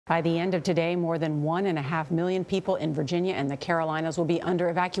By the end of today, more than 1.5 million people in Virginia and the Carolinas will be under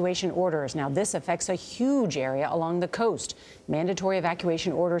evacuation orders. Now, this affects a huge area along the coast. Mandatory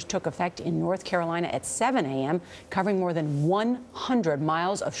evacuation orders took effect in North Carolina at 7 a.m., covering more than 100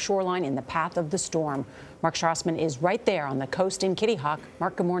 miles of shoreline in the path of the storm. Mark Strassmann is right there on the coast in Kitty Hawk.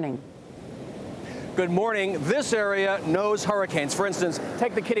 Mark, good morning. Good morning. This area knows hurricanes. For instance,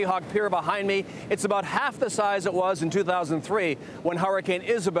 take the Kitty Hawk Pier behind me. It's about half the size it was in 2003 when Hurricane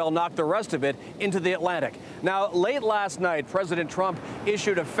Isabel knocked the rest of it into the Atlantic. Now, late last night, President Trump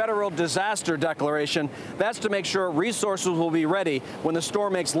issued a federal disaster declaration. That's to make sure resources will be ready when the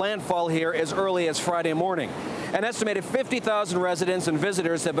storm makes landfall here as early as Friday morning. An estimated 50,000 residents and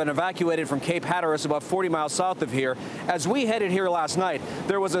visitors have been evacuated from Cape Hatteras, about 40 miles south of here. As we headed here last night,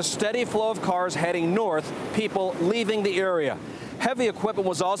 there was a steady flow of cars heading north, people leaving the area. Heavy equipment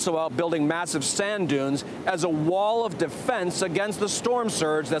was also out building massive sand dunes as a wall of defense against the storm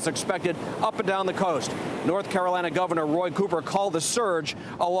surge that's expected up and down the coast. North Carolina Governor Roy Cooper called the surge,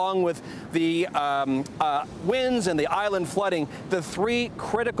 along with the winds and the island flooding, the three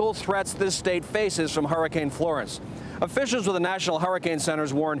critical threats this state faces from Hurricane Florence. Officials with the National Hurricane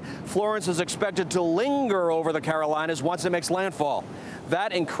Centers warn Florence is expected to linger over the Carolinas once it makes landfall.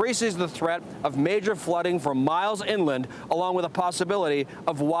 That increases the threat of major flooding for miles inland, along with a possibility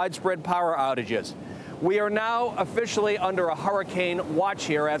of widespread power outages. We are now officially under a hurricane watch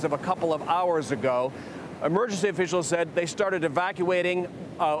here as of a couple of hours ago. Emergency officials said they started evacuating,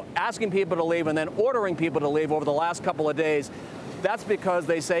 asking people to leave and then ordering people to leave over the last couple of days. That's because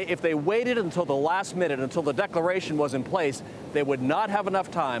they say if they waited until the last minute, until the declaration was in place, they would not have enough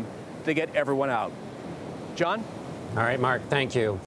time to get everyone out. John? All right, Mark, thank you.